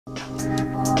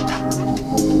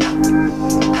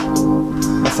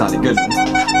That sounded good.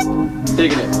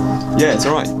 Digging it? Yeah, it's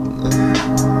alright.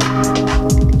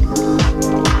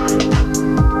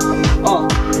 Oh,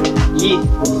 yeah.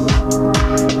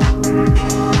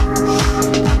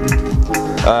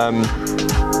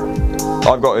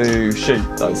 I've got to shoot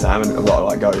though, Sam, and I've got to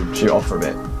like go shoot off for a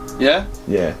bit. Yeah?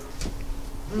 Yeah.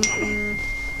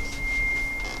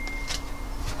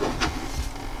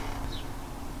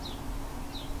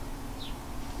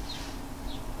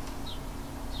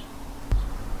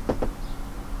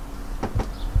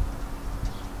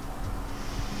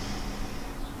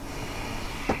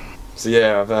 So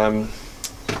yeah,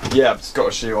 I've just got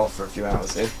to shoot off for a few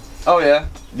hours here. Oh yeah.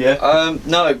 Yeah.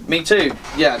 No, me too.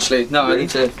 Yeah, actually, no, Really? I need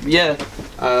to. Yeah.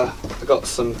 I got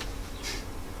some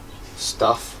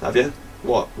stuff. Have you?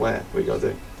 What? Where? What you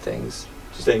gotta do? Things.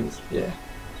 Just things. Yeah.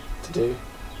 To do.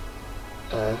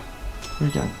 Here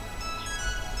we go.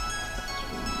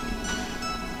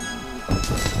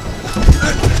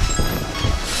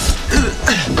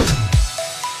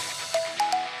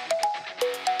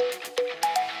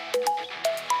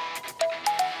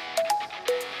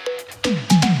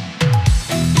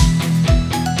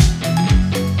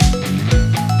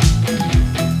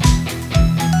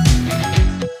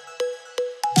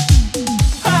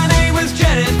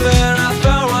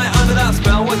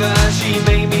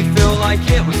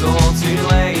 It was all too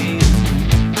late.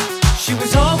 She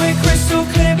was all with crystal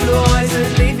clear blue eyes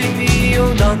and leaving me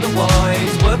all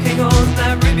otherwise. Working on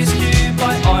that Rubik's Cube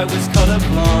like I was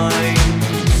colourblind.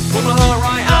 Pulled my heart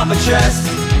right out my chest,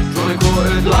 drawn and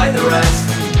quartered like the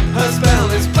rest. Her spell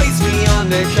has placed me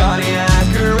under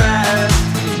cardiac arrest.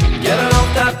 Get her off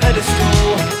that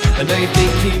pedestal, and they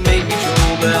think he made me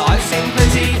drool, but I've seen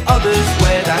plenty others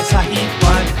wear that tacky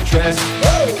black dress.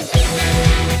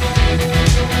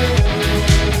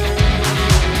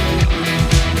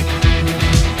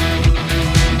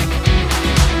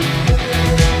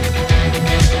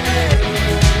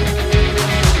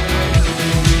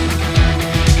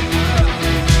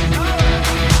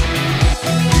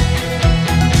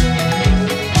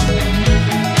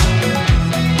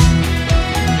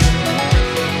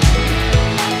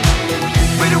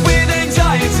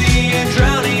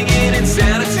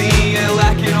 Sanity and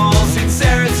lacking all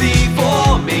sincerity.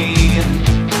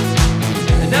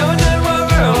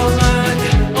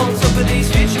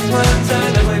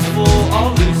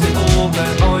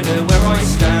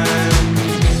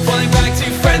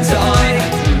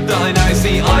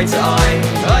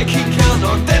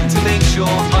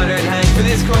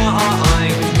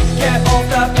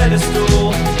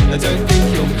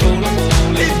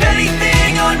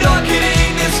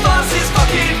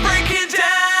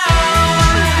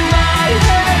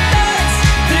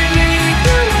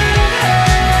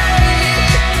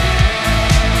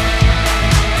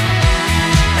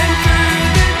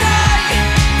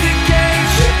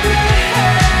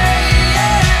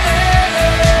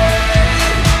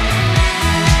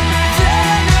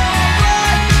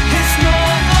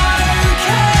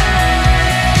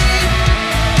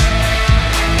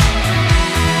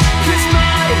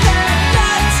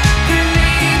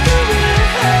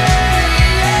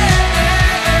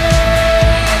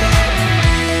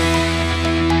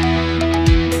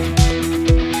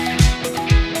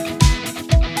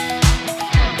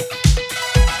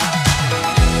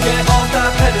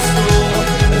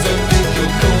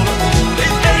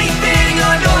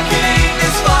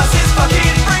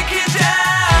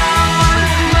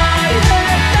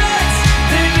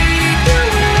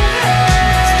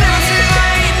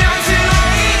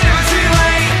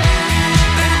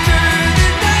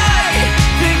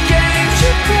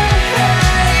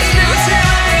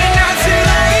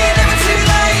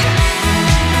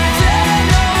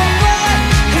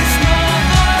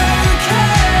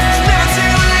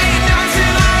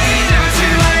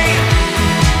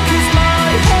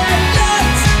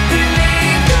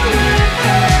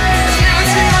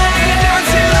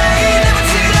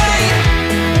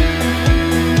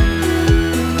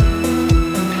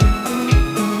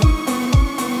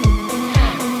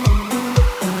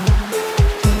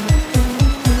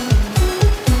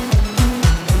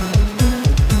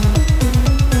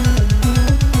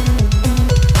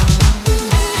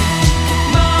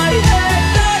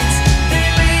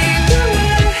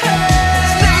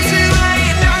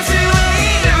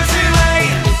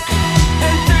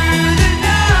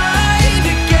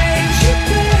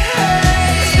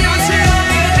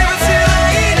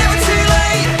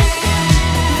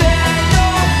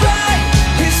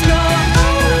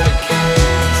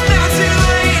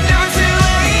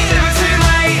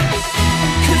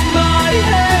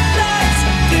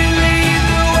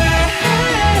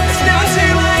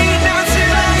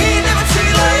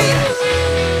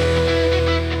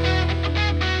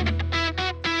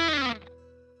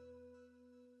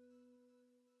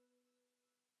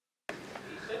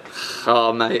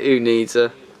 Oh mate, who needs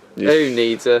her? You- Who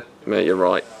needs her? Mate, you're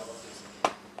right.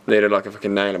 Need her like a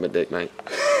fucking nail on my dick, mate.